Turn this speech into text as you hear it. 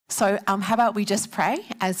So how about we just pray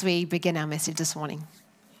as we begin our message this morning?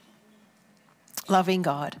 Loving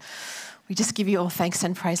God, we just give you all thanks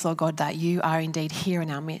and praise, Lord God, that you are indeed here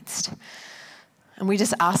in our midst. And we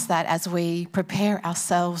just ask that as we prepare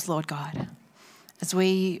ourselves, Lord God, as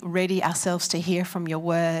we ready ourselves to hear from your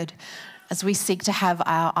word, as we seek to have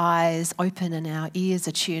our eyes open and our ears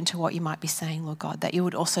attuned to what you might be saying, Lord God, that you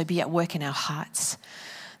would also be at work in our hearts,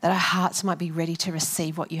 that our hearts might be ready to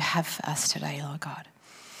receive what you have for us today, Lord God.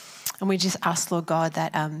 And we just ask, Lord God,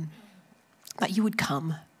 that you would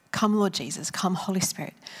come. Come, Lord Jesus. Come, Holy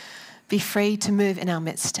Spirit. Be free to move in our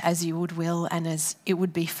midst as you would will and as it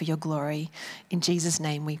would be for your glory. In Jesus'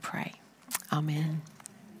 name we pray. Amen.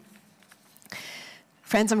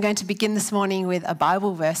 Friends, I'm going to begin this morning with a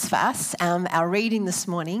Bible verse for us. Our reading this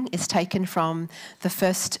morning is taken from the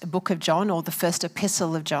first book of John, or the first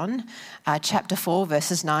epistle of John, chapter 4,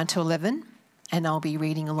 verses 9 to 11. And I'll be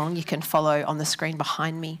reading along. You can follow on the screen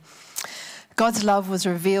behind me. God's love was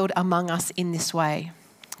revealed among us in this way.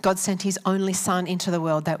 God sent his only Son into the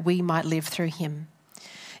world that we might live through him.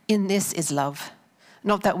 In this is love.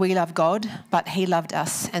 Not that we love God, but he loved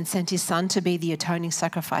us and sent his Son to be the atoning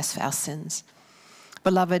sacrifice for our sins.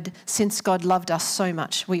 Beloved, since God loved us so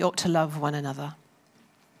much, we ought to love one another.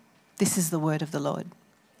 This is the word of the Lord.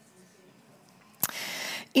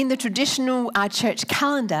 In the traditional church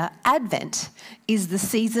calendar, Advent is the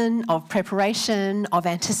season of preparation, of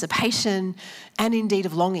anticipation, and indeed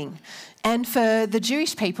of longing. And for the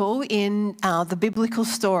Jewish people in the biblical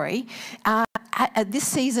story, this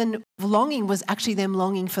season of longing was actually them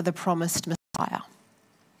longing for the promised Messiah.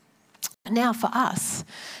 Now for us,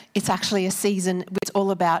 it's actually a season it's all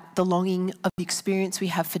about the longing of the experience we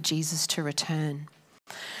have for Jesus to return.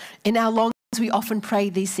 In our longings, we often pray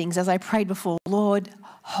these things, as I prayed before, Lord,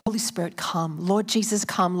 Holy Spirit, come. Lord Jesus,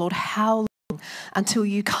 come. Lord, how long until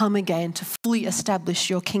you come again to fully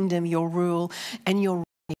establish your kingdom, your rule, and your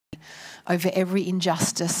reign over every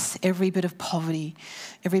injustice, every bit of poverty,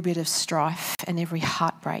 every bit of strife, and every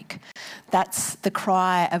heartbreak. That's the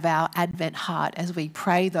cry of our Advent heart as we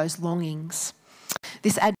pray those longings.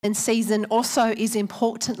 This Advent season also is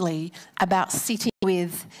importantly about sitting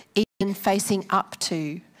with, even facing up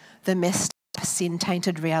to, the messed up,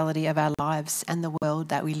 sin-tainted reality of our lives and the world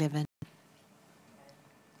that we live in.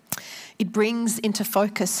 It brings into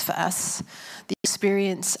focus for us the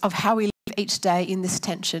experience of how we live each day in this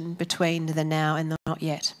tension between the now and the not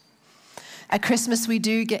yet. At Christmas, we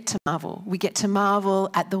do get to marvel. We get to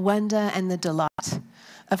marvel at the wonder and the delight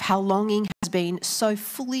of how longing has been so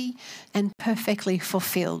fully and perfectly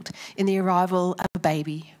fulfilled in the arrival of a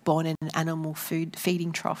baby born in an animal food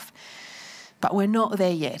feeding trough. But we're not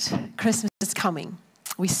there yet. Christmas is coming.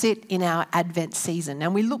 We sit in our Advent season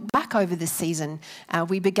and we look back over this season.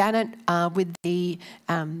 We began it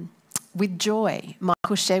with joy.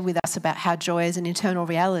 Michael shared with us about how joy is an internal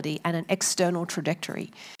reality and an external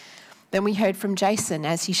trajectory. Then we heard from Jason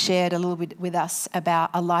as he shared a little bit with us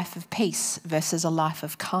about a life of peace versus a life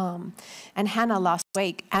of calm. And Hannah last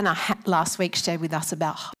week shared with us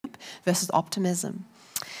about hope versus optimism.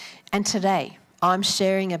 And today I'm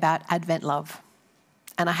sharing about Advent love.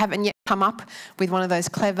 And I haven't yet come up with one of those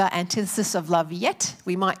clever antithesis of love yet.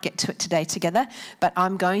 We might get to it today together. But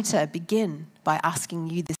I'm going to begin by asking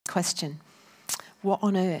you this question. What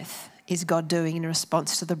on earth is God doing in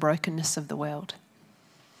response to the brokenness of the world?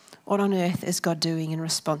 What on earth is God doing in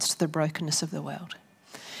response to the brokenness of the world?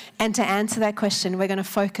 And to answer that question, we're going to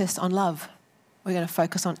focus on love. We're going to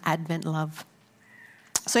focus on Advent love.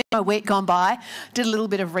 So in my week gone by, did a little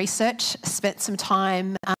bit of research, spent some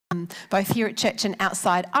time both here at church and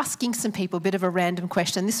outside asking some people a bit of a random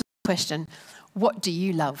question. This was the question, what do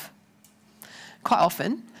you love? Quite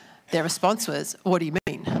often, their response was, what do you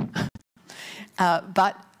mean?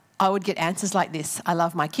 But I would get answers like this. I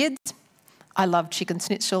love my kids. I love chicken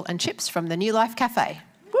schnitzel and chips from the New Life Cafe.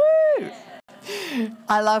 Woo!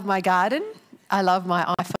 I love my garden. I love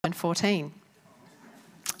my iPhone 14.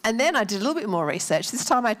 And then I did a little bit more research. This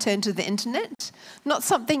time I turned to the internet. Not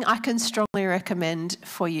something I can strongly recommend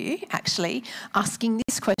for you, actually. Asking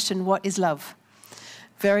this question, what is love?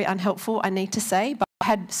 Very unhelpful, I need to say, but I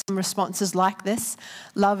had some responses like this.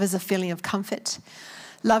 Love is a feeling of comfort.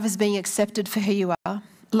 Love is being accepted for who you are.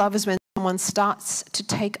 Love is when someone starts to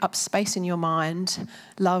take up space in your mind.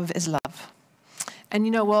 Love is love. And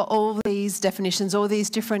you know what? All these definitions, all these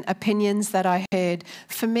different opinions that I heard,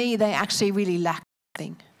 for me, they actually really lack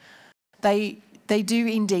something. They do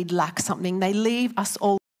indeed lack something. They leave us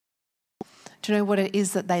all. Do you know what it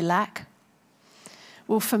is that they lack?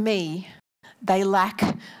 Well, for me, they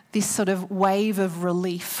lack this sort of wave of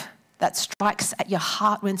relief that strikes at your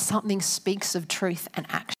heart when something speaks of truth and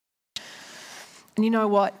action. And you know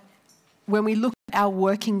what? when we look at our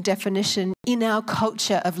working definition in our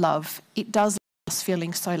culture of love, it does leave us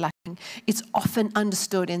feeling so lacking. It's often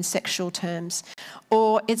understood in sexual terms,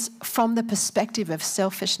 or it's from the perspective of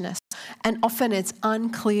selfishness. And often it's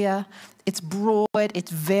unclear, it's broad,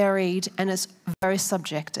 it's varied, and it's very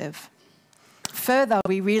subjective. Further,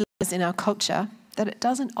 we realise in our culture that it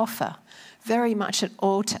doesn't offer very much at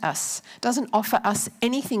all to us. It doesn't offer us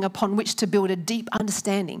anything upon which to build a deep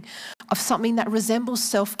understanding of something that resembles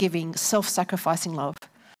self-giving, self-sacrificing love.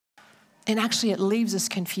 And actually it leaves us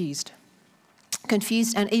confused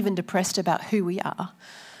and even depressed about who we are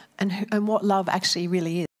and what love actually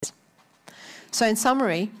really is. So in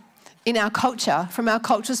summary, in our culture, from our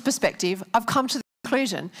culture's perspective, I've come to the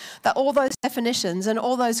conclusion that all those definitions and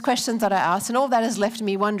all those questions that I asked and all that has left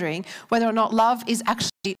me wondering whether or not love is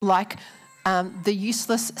actually like the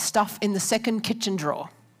useless stuff in the second kitchen drawer.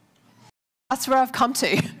 That's where I've come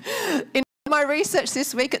to. In my research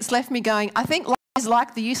this week, it's left me going, I think love is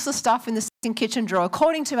like the useless stuff in the second kitchen drawer,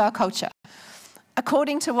 according to our culture,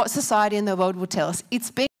 according to what society and the world will tell us. It's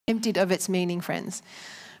been emptied of its meaning, friends.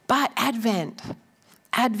 But Advent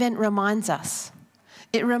reminds us.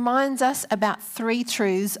 It reminds us about three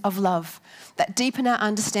truths of love that deepen our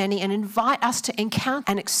understanding and invite us to encounter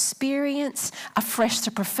and experience afresh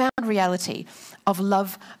the profound reality of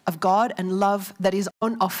love of God and love that is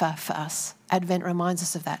on offer for us. Advent reminds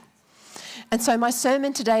us of that. And so my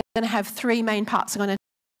sermon today is going to have three main parts. I'm going to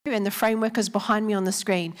do, and the framework is behind me on the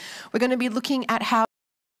screen. We're going to be looking at how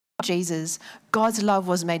Jesus, God's love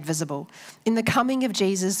was made visible. In the coming of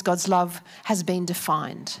Jesus, God's love has been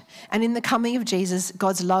defined. And in the coming of Jesus,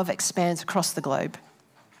 God's love expands across the globe.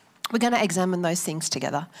 We're going to examine those things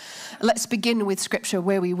together. Let's begin with scripture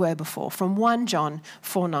where we were before. From 1 John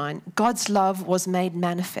 4:9, God's love was made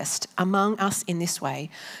manifest among us in this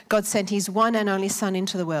way. God sent his one and only Son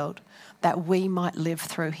into the world that we might live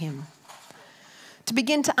through him. To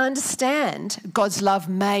begin to understand God's love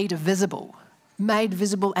made visible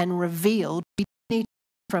and revealed, we need to think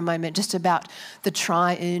for a moment just about the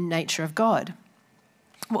triune nature of God.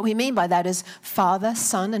 What we mean by that is Father,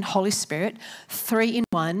 Son, and Holy Spirit, three in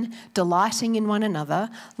one, delighting in one another,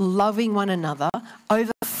 loving one another,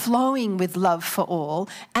 overflowing with love for all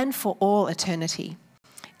and for all eternity.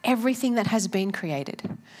 Everything that has been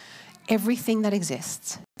created, everything that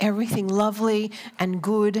exists, everything lovely and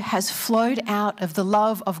good has flowed out of the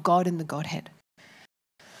love of God in the Godhead.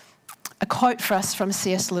 A quote for us from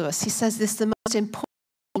C.S. Lewis. He says this: the most important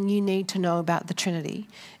thing you need to know about the Trinity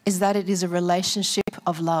is that it is a relationship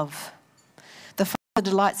of love. The Father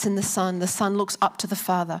delights in the Son looks up to the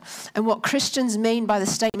Father. And what Christians mean by the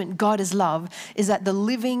statement God is love is that the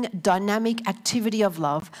living, dynamic activity of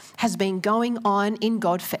love has been going on in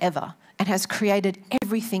God forever and has created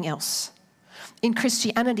everything else. In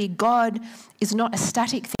Christianity, God is not a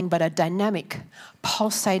static thing but a dynamic,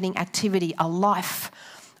 pulsating activity, a life,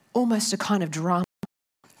 almost a kind of drama,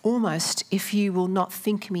 almost, if you will not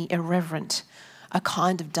think me irreverent, a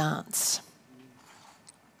kind of dance.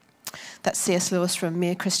 That's C.S. Lewis from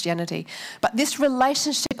Mere Christianity. But this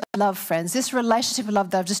relationship of love, friends, this relationship of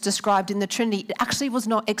love that I've just described in the Trinity, it actually was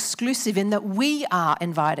not exclusive in that we are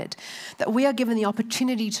invited, that we are given the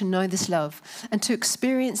opportunity to know this love and to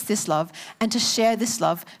experience this love and to share this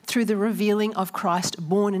love through the revealing of Christ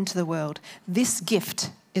born into the world. This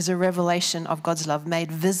gift is a revelation of God's love made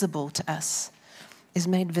visible to us, is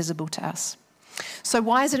made visible to us. So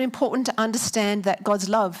why is it important to understand that God's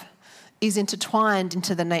love is intertwined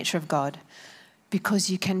into the nature of God? Because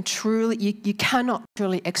you cannot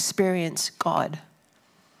truly experience God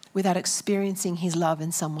without experiencing his love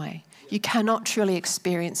in some way. You cannot truly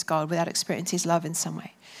experience God without experiencing his love in some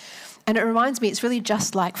way. And it reminds me, it's really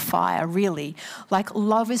just like fire, really. Like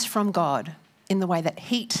love is from God in the way that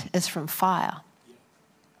heat is from fire,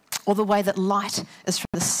 or the way that light is from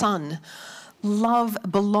the sun. Love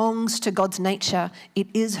belongs to God's nature. It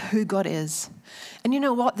is who God is. And you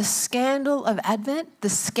know what? The scandal of Advent, the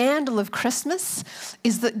scandal of Christmas,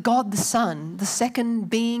 is that God the Son, the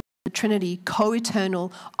second being of the Trinity,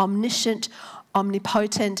 co-eternal, omniscient,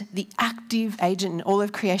 omnipotent, the active agent in all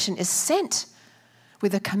of creation, is sent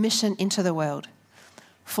with a commission into the world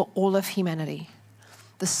for all of humanity.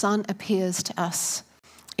 The Son appears to us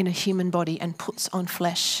in a human body and puts on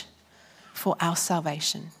flesh for our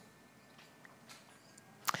salvation.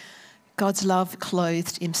 God's love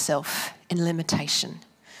clothed himself in limitation.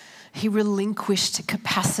 He relinquished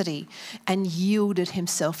capacity and yielded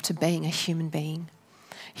himself to being a human being.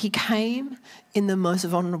 He came in the most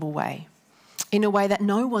vulnerable way, in a way that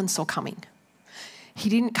no one saw coming. He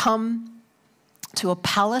didn't come to a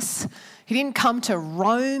palace. He didn't come to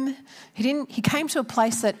Rome. He came to a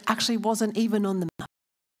place that actually wasn't even on the map.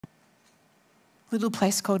 little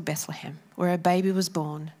place called Bethlehem, where a baby was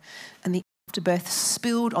born, and the afterbirth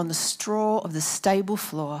spilled on the straw of the stable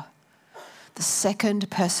floor, the second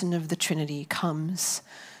person of the Trinity comes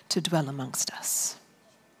to dwell amongst us.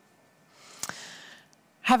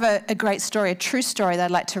 I have a great story, a true story that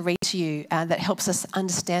I'd like to read to you that helps us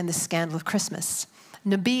understand the scandal of Christmas.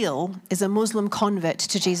 Nabil is a Muslim convert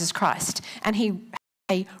to Jesus Christ, and he had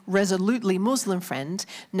a resolutely Muslim friend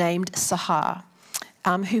named Sahar,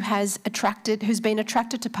 who's been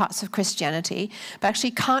attracted to parts of Christianity, but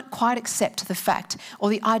actually can't quite accept the fact or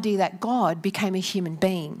the idea that God became a human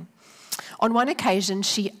being. On one occasion,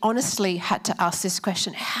 she honestly had to ask this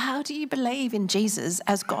question: how do you believe in Jesus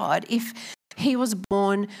as God if he was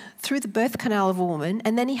born through the birth canal of a woman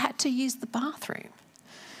and then he had to use the bathroom?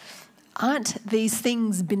 Aren't these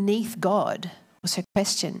things beneath God? Was her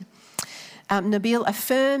question. Nabil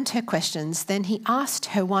affirmed her questions. Then he asked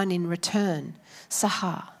her one in return.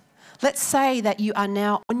 Sahar, let's say that you are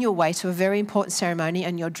now on your way to a very important ceremony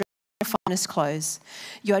and you're dressed in your finest clothes.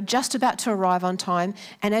 You are just about to arrive on time,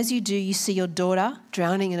 and as you do, you see your daughter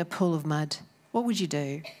drowning in a pool of mud. What would you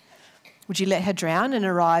do? Would you let her drown and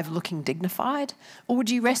arrive looking dignified? Or would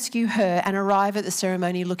you rescue her and arrive at the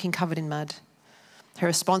ceremony looking covered in mud? Her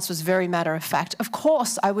response was very matter of fact. Of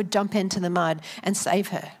course, I would jump into the mud and save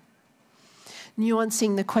her.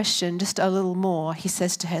 Nuancing the question just a little more, he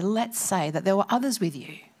says to her, let's say that there were others with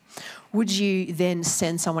you. Would you then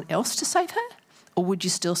send someone else to save her? Or would you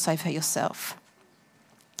still save her yourself?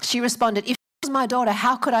 She responded, if it was my daughter,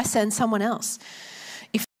 how could I send someone else?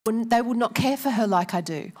 If they would not care for her like I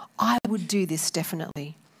do, I would do this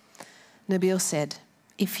definitely. Nabil said,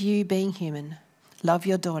 if you, being human, love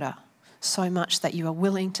your daughter so much that you are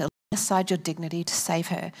willing to lay aside your dignity to save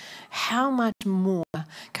her, how much more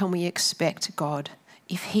can we expect God,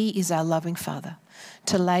 if he is our loving Father,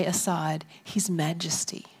 to lay aside his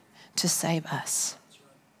majesty to save us?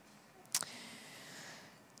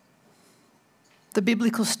 The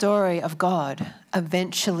biblical story of God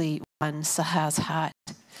eventually won Sahar's heart,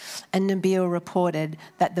 and Nabil reported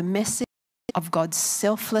that the message of God's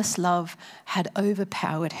selfless love had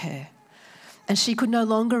overpowered her, and she could no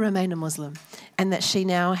longer remain a Muslim, and that she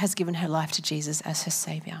now has given her life to Jesus as her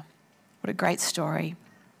saviour. What a great story.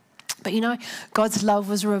 But you know, God's love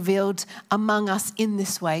was revealed among us in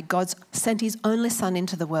this way. God sent his only Son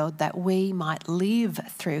into the world that we might live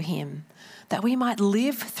through him. That we might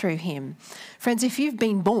live through him. Friends, if you've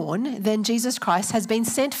been born, then Jesus Christ has been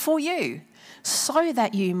sent for you so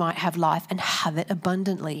that you might have life and have it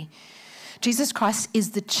abundantly. Jesus Christ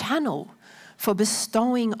is the channel for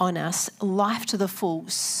bestowing on us life to the full,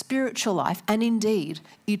 spiritual life, and indeed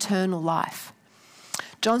eternal life.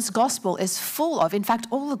 John's gospel is full of, in fact,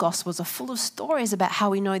 all the gospels are full of stories about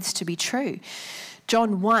how we know this to be true.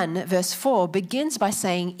 John 1 verse 4 begins by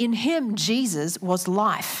saying, in him Jesus was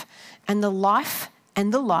life, and the life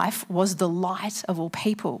was the light of all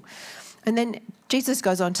people. And then Jesus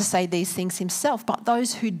goes on to say these things himself, but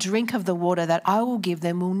those who drink of the water that I will give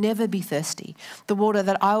them will never be thirsty. The water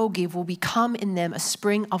that I will give will become in them a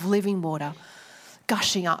spring of living water,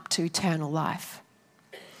 gushing up to eternal life.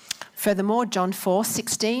 Furthermore, John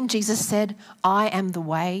 4:16, Jesus said, I am the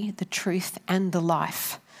way, the truth, and the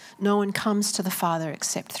life. No one comes to the Father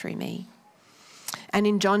except through me. And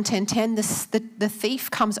in John 10:10, the thief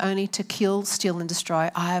comes only to kill, steal, and destroy.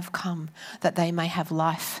 I have come that they may have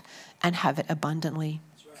life and have it abundantly.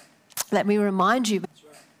 Let me remind you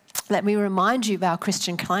of our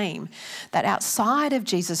Christian claim that outside of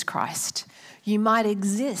Jesus Christ, you might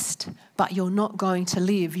exist, but you're not going to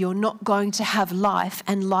live. You're not going to have life,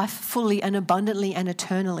 and life fully and abundantly and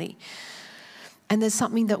eternally. And there's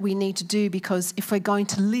something that we need to do, because if we're going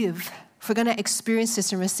to live, if we're going to experience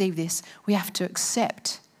this and receive this, we have to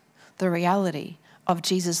accept the reality of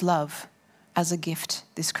Jesus' love as a gift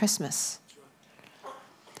this Christmas.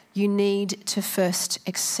 You need to first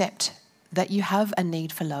accept that you have a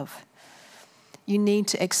need for love. You need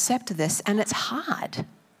to accept this, and it's hard.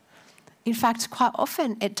 In fact, quite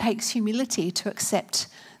often it takes humility to accept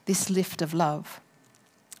this lift of love.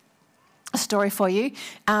 A story for you.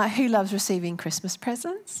 Who loves receiving Christmas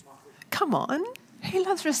presents? Come on. Who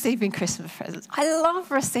loves receiving Christmas presents? I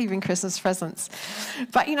love receiving Christmas presents.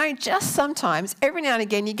 But, you know, just sometimes, every now and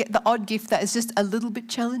again, you get the odd gift that is just a little bit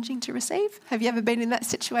challenging to receive. Have you ever been in that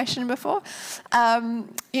situation before?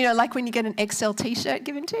 You know, like when you get an XL T-shirt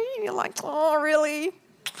given to you, and you're like, oh, really?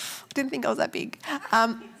 I didn't think I was that big.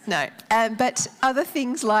 No. But other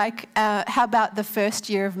things like, how about the first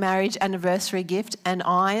year of marriage anniversary gift, an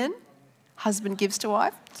iron husband gives to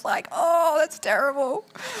wife? It's like, oh, that's terrible.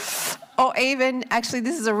 Or even, actually,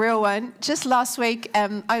 this is a real one. Just last week,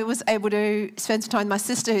 I was able to spend some time with my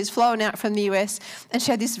sister who's flown out from the US, and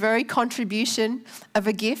she had this very contribution of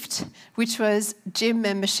a gift, which was gym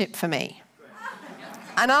membership for me.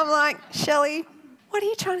 And I'm like, Shelley, what are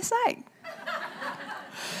you trying to say?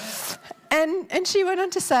 And she went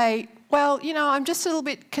on to say, well, you know, I'm just a little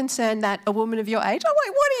bit concerned that a woman of your age, I'm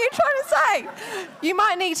like, what are you trying to say? You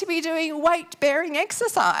might need to be doing weight-bearing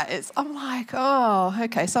exercise. I'm like, oh,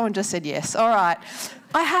 okay, someone just said yes. All right.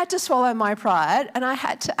 I had to swallow my pride and I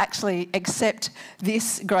had to actually accept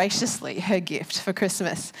this graciously, her gift for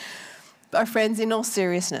Christmas. But friends, in all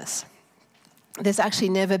seriousness, there's actually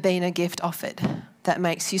never been a gift offered that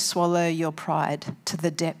makes you swallow your pride to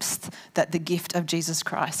the depths that the gift of Jesus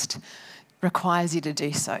Christ requires you to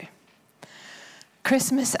do so.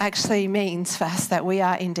 Christmas actually means for us that we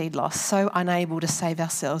are indeed lost, so unable to save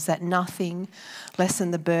ourselves that nothing less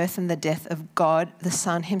than the birth and the death of God, the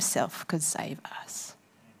Son himself, could save us.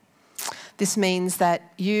 This means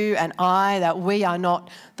that you and I, that we are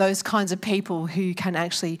not those kinds of people who can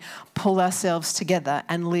actually pull ourselves together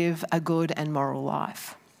and live a good and moral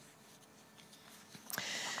life.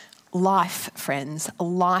 Life, friends,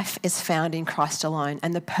 life is found in Christ alone,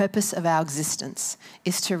 and the purpose of our existence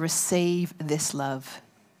is to receive this love.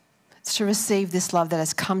 It's to receive this love that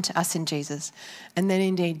has come to us in Jesus, and then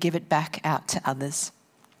indeed give it back out to others.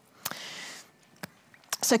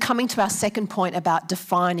 So coming to our second point about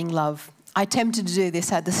defining love, I attempted to do this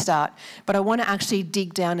at the start, but I want to actually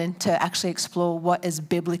dig down and to actually explore what is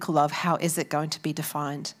biblical love, how is it going to be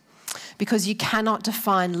defined? Because you cannot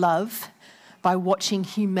define love by watching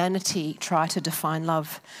humanity try to define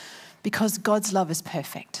love, because God's love is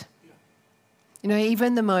perfect. You know,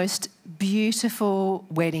 even the most beautiful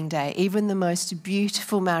wedding day, even the most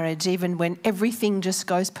beautiful marriage, even when everything just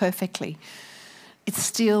goes perfectly, it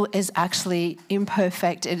still is actually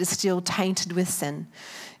imperfect. It is still tainted with sin.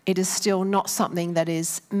 It is still not something that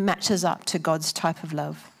matches up to God's type of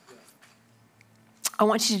love. I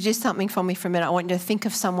want you to do something for me for a minute. I want you to think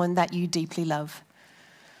of someone that you deeply love.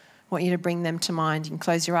 I want you to bring them to mind. You can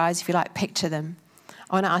close your eyes if you like, picture them.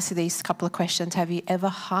 I want to ask you these couple of questions. Have you ever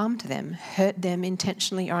harmed them, hurt them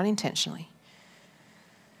intentionally or unintentionally?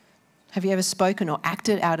 Have you ever spoken or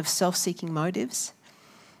acted out of self-seeking motives?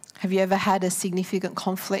 Have you ever had a significant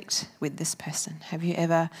conflict with this person? Have you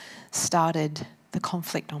ever started the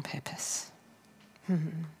conflict on purpose?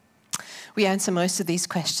 We answer most of these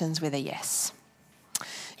questions with a yes.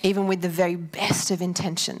 Even with the very best of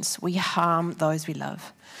intentions, we harm those we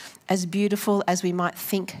love. As beautiful as we might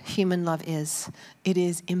think human love is, it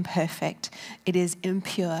is imperfect, it is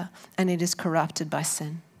impure, and it is corrupted by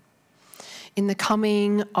sin. In the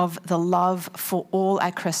coming of the love for all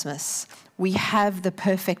at Christmas, we have the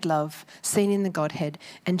perfect love seen in the Godhead,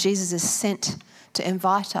 and Jesus is sent to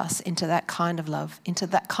invite us into that kind of love, into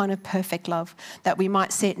that kind of perfect love, that we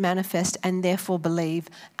might see it manifest and therefore believe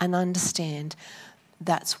and understand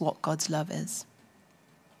that's what God's love is.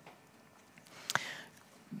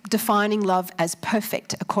 Defining love as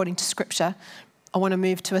perfect according to Scripture, I want to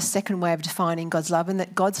move to a second way of defining God's love, and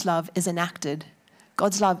that God's love is enacted.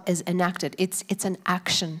 God's love is enacted. It's an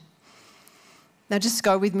action. Now just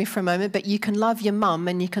go with me for a moment, but you can love your mum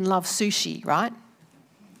and you can love sushi, right?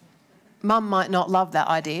 Mum might not love that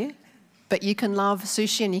idea, but you can love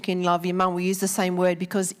sushi and you can love your mum. We use the same word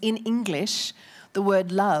because in English, the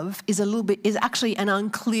word love is actually an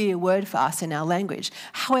unclear word for us in our language.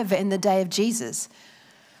 However, in the day of Jesus,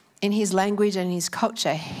 in his language and his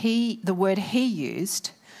culture, the word he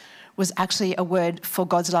used was actually a word for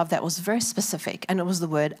God's love that was very specific, and it was the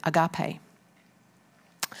word agape.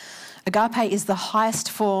 Agape is the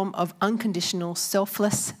highest form of unconditional,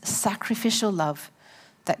 selfless, sacrificial love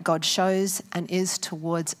that God shows and is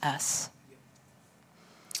towards us.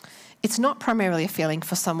 It's not primarily a feeling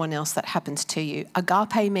for someone else that happens to you.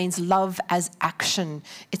 Agape means love as action.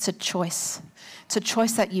 It's a choice. It's a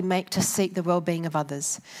choice that you make to seek the well-being of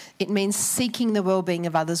others. It means seeking the well-being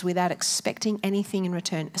of others without expecting anything in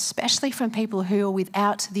return, especially from people who are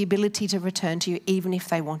without the ability to return to you, even if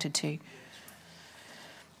they wanted to.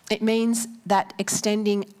 It means that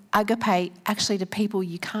extending agape actually to people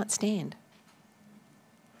you can't stand.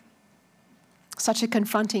 Such a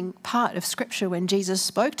confronting part of Scripture when Jesus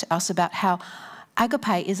spoke to us about how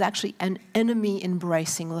agape is actually an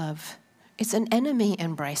enemy-embracing love. It's an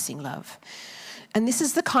enemy-embracing love. And this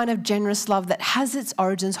is the kind of generous love that has its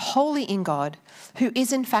origins wholly in God, who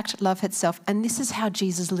is in fact love itself. And this is how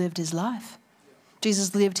Jesus lived his life.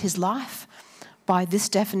 Jesus lived his life by this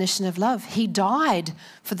definition of love. He died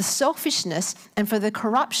for the selfishness and for the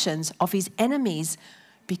corruptions of his enemies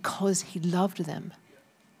because he loved them.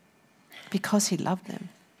 Because he loved them.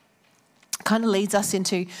 kind of leads us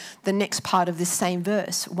into the next part of this same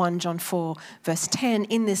verse, 1 John 4, verse 10.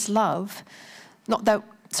 In this is love,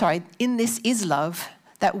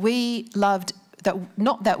 that we loved,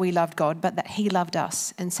 not that we loved God, but that he loved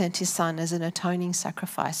us and sent his son as an atoning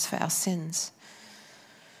sacrifice for our sins.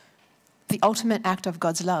 The ultimate act of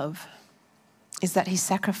God's love is that he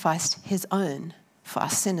sacrificed his own for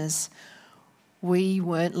us sinners. We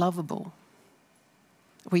weren't lovable.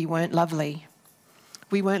 We weren't lovely.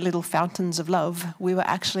 We weren't little fountains of love. We were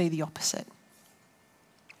actually the opposite.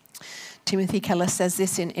 Timothy Keller says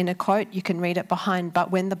this in a quote, you can read it behind,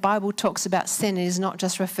 but when the Bible talks about sin, it is not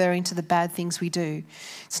just referring to the bad things we do.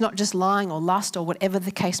 It's not just lying or lust or whatever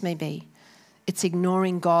the case may be. It's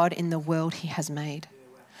ignoring God in the world he has made.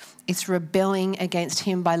 It's rebelling against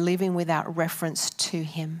him by living without reference to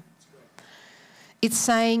him. It's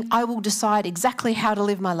saying, I will decide exactly how to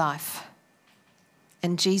live my life.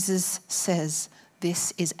 And Jesus says,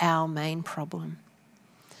 this is our main problem.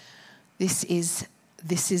 This is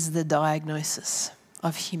the diagnosis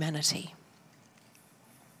of humanity.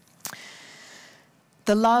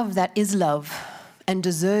 The love that is love and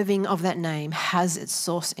deserving of that name has its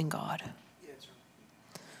source in God.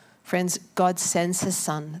 Friends, God sends his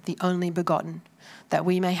Son, the only begotten, that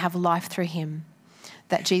we may have life through him,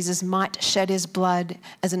 that Jesus might shed his blood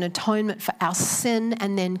as an atonement for our sin,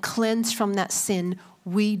 and then cleansed from that sin,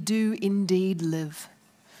 we do indeed live.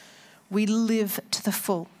 We live to the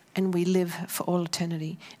full, and we live for all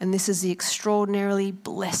eternity. And this is the extraordinarily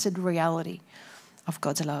blessed reality of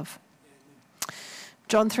God's love.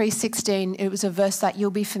 John 3:16, it was a verse that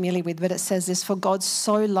you'll be familiar with, but it says this, for God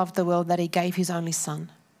so loved the world that he gave his only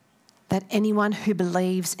Son, that anyone who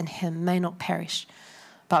believes in him may not perish,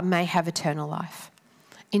 but may have eternal life.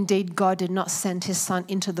 Indeed, God did not send his Son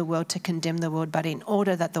into the world to condemn the world, but in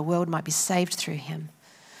order that the world might be saved through him.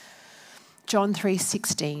 John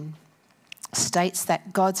 3:16 states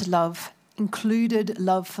that God's love included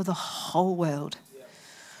love for the whole world,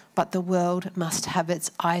 but the world must have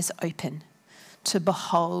its eyes open to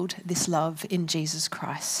behold this love in Jesus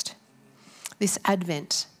Christ. This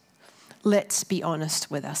Advent, let's be honest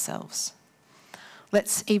with ourselves.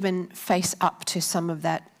 Let's even face up to some of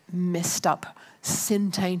that messed up,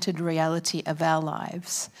 sin-tainted reality of our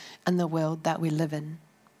lives and the world that we live in.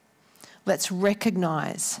 Let's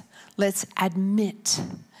recognize, let's admit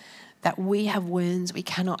that we have wounds we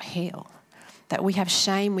cannot heal, that we have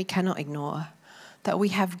shame we cannot ignore, that we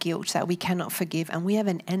have guilt that we cannot forgive, and we have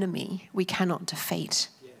an enemy we cannot defeat.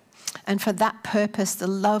 And for that purpose, the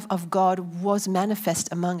love of God was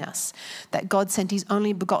manifest among us, that God sent his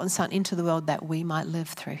only begotten Son into the world that we might live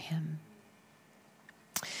through him.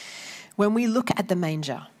 When we look at the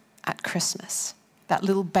manger at Christmas, that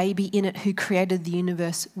little baby in it who created the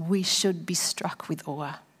universe, we should be struck with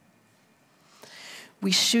awe.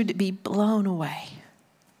 We should be blown away,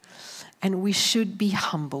 and we should be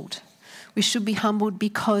humbled. We should be humbled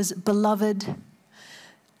because, beloved,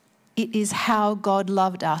 it is how God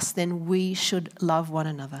loved us, then we should love one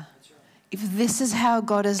another. If this is how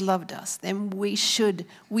God has loved us, then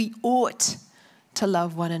we ought to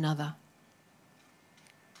love one another.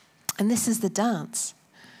 And this is the dance.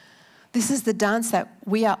 This is the dance that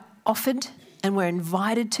we are offered and we're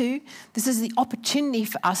invited to. This is the opportunity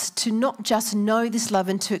for us to not just know this love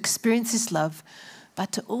and to experience this love,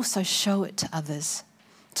 but to also show it to others,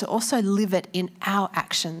 to also live it in our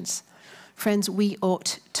actions. Friends, we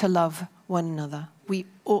ought to love one another. We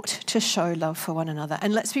ought to show love for one another.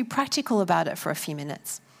 And let's be practical about it for a few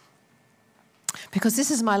minutes. Because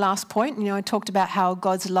this is my last point. I talked about how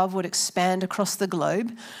God's love would expand across the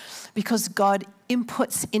globe because God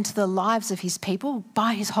inputs into the lives of his people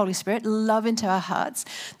by his Holy Spirit, love into our hearts,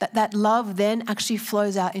 that love then actually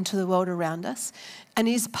flows out into the world around us and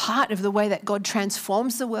is part of the way that God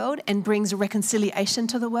transforms the world and brings reconciliation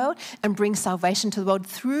to the world and brings salvation to the world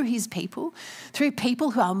through his people, through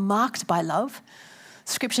people who are marked by love.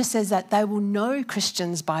 Scripture says that they will know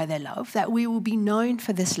Christians by their love, that we will be known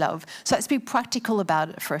for this love. So let's be practical about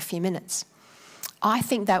it for a few minutes. I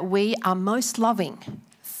think that we are most loving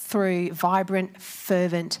through vibrant,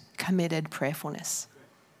 fervent, committed prayerfulness.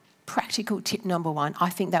 Practical tip number one, I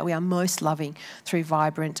think that we are most loving through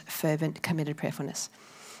vibrant, fervent, committed prayerfulness.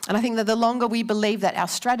 And I think that the longer we believe that our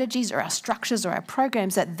strategies or our structures or our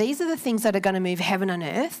programs, that these are the things that are going to move heaven and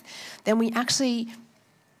earth, then we actually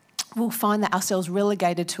will find that ourselves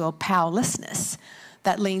relegated to a powerlessness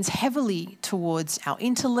that leans heavily towards our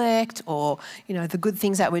intellect or, the good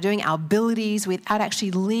things that we're doing, our abilities, without actually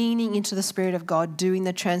leaning into the Spirit of God, doing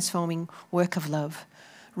the transforming work of love,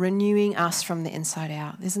 renewing us from the inside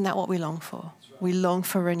out. Isn't that what we long for? Right. We long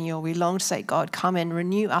for renewal. We long to say, God, come and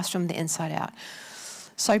renew us from the inside out.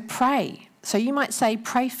 So pray So you might say,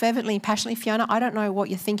 pray fervently and passionately, Fiona. I don't know what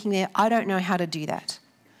you're thinking there. I don't know how to do that.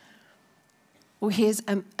 Well, here's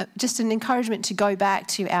just an encouragement to go back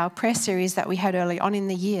to our prayer series that we had early on in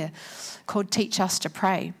the year called Teach Us to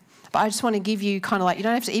Pray. But I just want to give you kind of like, you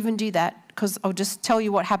don't have to even do that, because I'll just tell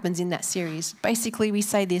you what happens in that series. Basically, we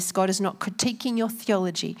say this: God is not critiquing your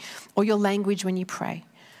theology or your language when you pray.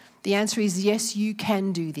 The answer is yes, you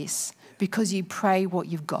can do this because you pray what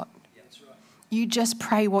you've got. You just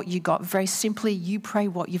pray what you got. Very simply, you pray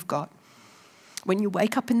what you've got. When you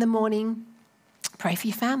wake up in the morning, pray for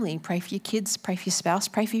your family, pray for your kids, pray for your spouse,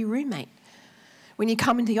 pray for your roommate. When you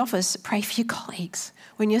come into the office, pray for your colleagues.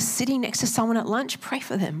 When you're sitting next to someone at lunch, pray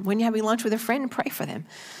for them. When you're having lunch with a friend, pray for them.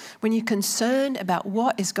 When you're concerned about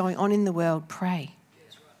what is going on in the world, pray.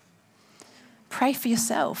 Pray for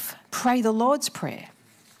yourself. Pray the Lord's Prayer.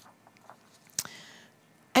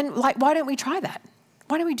 And why don't we try that?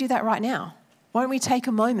 Why don't we do that right now? Why don't we take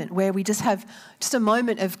a moment where we just have just a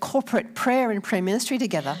moment of corporate prayer and prayer ministry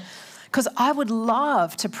together? Because I would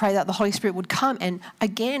love to pray that the Holy Spirit would come and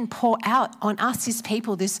again pour out on us, his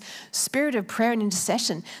people, this spirit of prayer and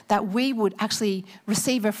intercession, that we would actually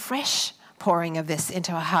receive a fresh pouring of this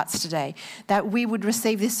into our hearts today, that we would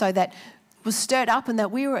receive this so that it was stirred up and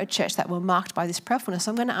that we were a church that were marked by this prayerfulness.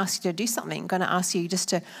 I'm going to ask you to do something. I'm going to ask you just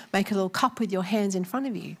to make a little cup with your hands in front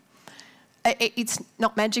of you. It's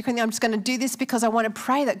not magic or anything. I'm just going to do this because I want to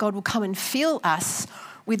pray that God will come and fill us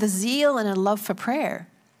with a zeal and a love for prayer.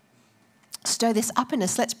 Stir this up in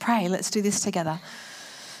us. Let's pray. Let's do this together.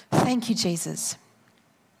 Thank you, Jesus.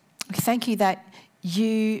 We thank you that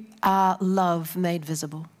you are love made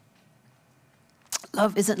visible.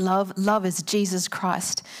 Love isn't love. Love is Jesus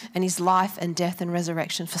Christ and his life and death and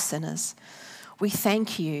resurrection for sinners. We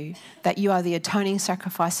thank you that you are the atoning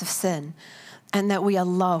sacrifice of sin and that we are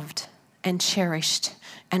loved and cherished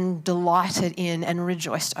and delighted in and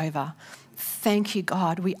rejoiced over. Thank you,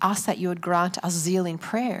 God. We ask that you would grant us zeal in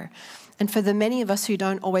prayer. And for the many of us who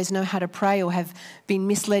don't always know how to pray or have been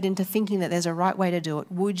misled into thinking that there's a right way to do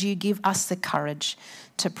it, would you give us the courage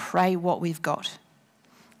to pray what we've got?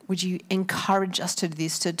 Would you encourage us to do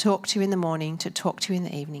this, to talk to you in the morning, to talk to you in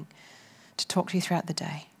the evening, to talk to you throughout the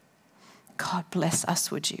day? God, bless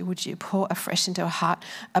us, would you? Would you pour afresh into our heart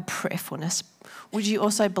a prayerfulness? Would you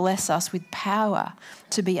also bless us with power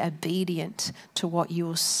to be obedient to what you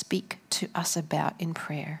will speak to us about in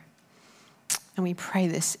prayer? And we pray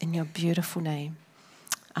this in your beautiful name.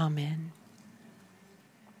 Amen.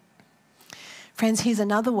 Friends, here's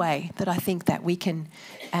another way that I think that we can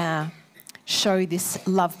show this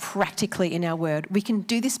love practically in our word. We can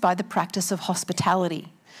do this by the practice of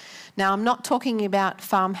hospitality. Now, I'm not talking about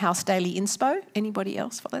Farmhouse Daily Inspo. Anybody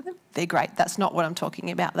else follow them? They're great. That's not what I'm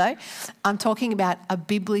talking about, though. I'm talking about a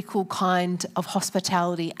biblical kind of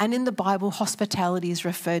hospitality. And in the Bible, hospitality is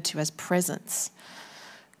referred to as presence.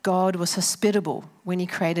 God was hospitable when he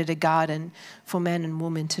created a garden for man and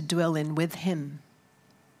woman to dwell in with him.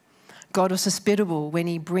 God was hospitable when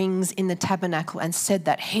he brings in the tabernacle and said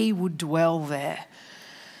that he would dwell there.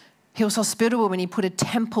 He was hospitable when he put a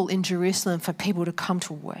temple in Jerusalem for people to come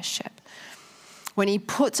to worship. When he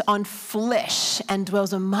puts on flesh and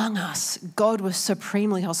dwells among us, God was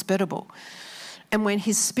supremely hospitable. And when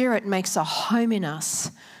his Spirit makes a home in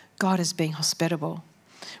us, God is being hospitable.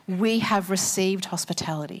 We have received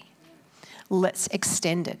hospitality. Let's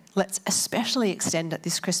extend it. Let's especially extend it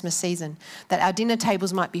this Christmas season, that our dinner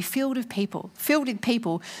tables might be filled with people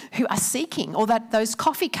who are seeking, or that those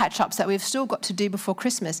coffee catch-ups that we've still got to do before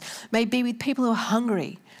Christmas may be with people who are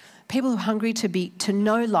hungry to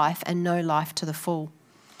know life and know life to the full.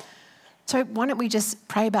 So why don't we just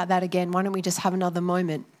pray about that again? Why don't we just have another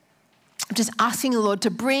moment? Just asking the Lord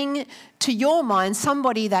to bring to your mind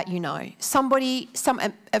somebody that you know,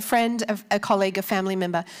 a friend, a colleague, a family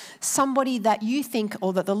member, somebody that you think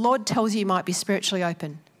or that the Lord tells you might be spiritually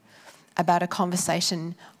open about a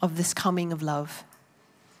conversation of this coming of love.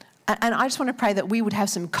 And I just want to pray that we would have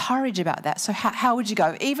some courage about that. So how would you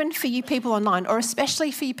go? Even for you people online, or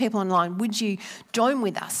especially for you people online, would you join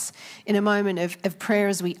with us in a moment of prayer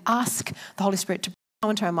as we ask the Holy Spirit to come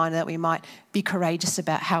into our mind that we might be courageous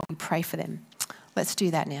about how we pray for them? Let's do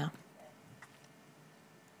that now.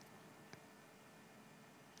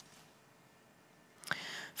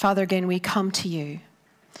 Father, again, we come to you,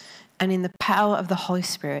 and in the power of the Holy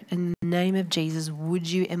Spirit, in the name of Jesus, would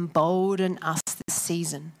you embolden us this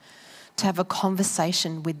season to have a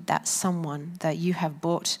conversation with that someone that you have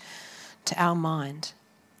brought to our mind,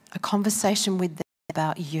 a conversation with them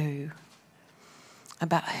about you,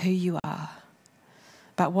 about who you are,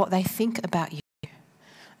 about what they think about you,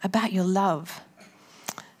 about your love.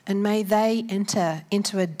 And may they enter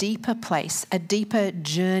into a deeper place, a deeper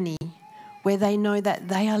journey where they know that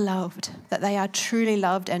they are loved, that they are truly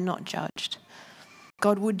loved and not judged.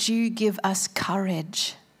 God, would you give us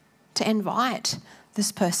courage to invite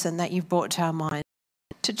this person that you've brought to our mind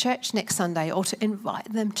to church next Sunday, or to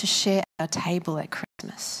invite them to share our table at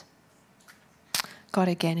Christmas. God,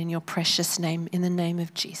 again, in your precious name, in the name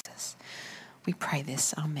of Jesus, we pray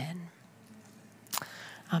this. Amen.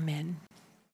 Amen.